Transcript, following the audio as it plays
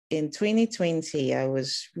in 2020, I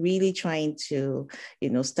was really trying to,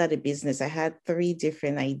 start a business. I had 3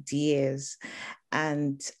 different ideas,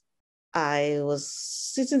 and I was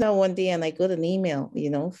sitting down one day and I got an email,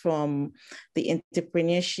 from the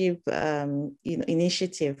Entrepreneurship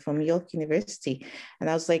Initiative from York University. And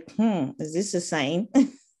I was like, is this a sign?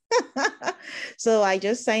 So I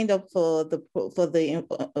just signed up for the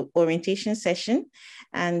orientation session,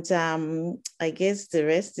 and I guess the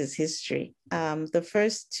rest is history. The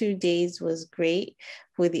first 2 days was great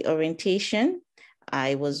with the orientation.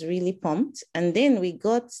 I was really pumped, and then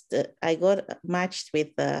I got matched with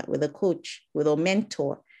a coach, with a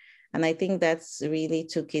mentor, and I think that's really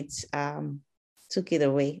took it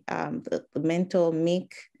away. The mentor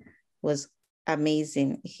Mick was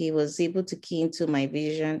amazing. He was able to key into my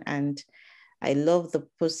vision, and I love the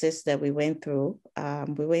process that we went through.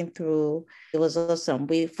 It was awesome.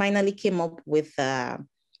 We finally came up with a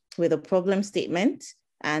problem statement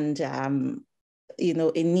and, a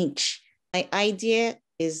niche. My idea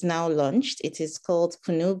is now launched. It is called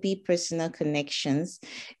Kunubi Personal Connections.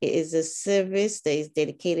 It is a service that is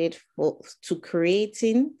dedicated to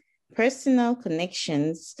creating personal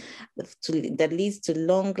connections that leads to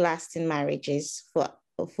long-lasting marriages for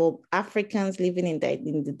Africans living in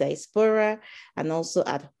the diaspora and also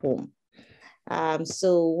at home.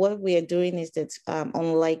 So what we are doing is that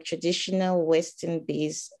unlike traditional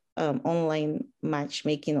Western-based online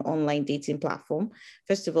matchmaking, online dating platform,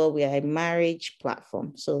 first of all, we are a marriage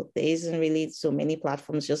platform. So there isn't really so many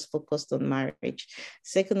platforms just focused on marriage.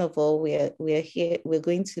 Second of all, we're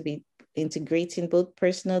going to be integrating both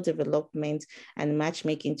personal development and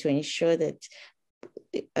matchmaking to ensure that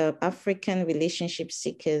African relationship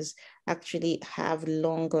seekers actually have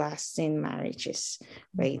long-lasting marriages,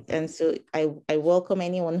 right? And so I welcome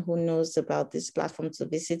anyone who knows about this platform to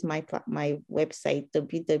visit my website,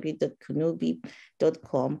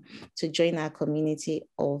 www.kunubi.com, to join our community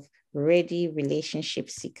of ready relationship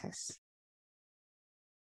seekers.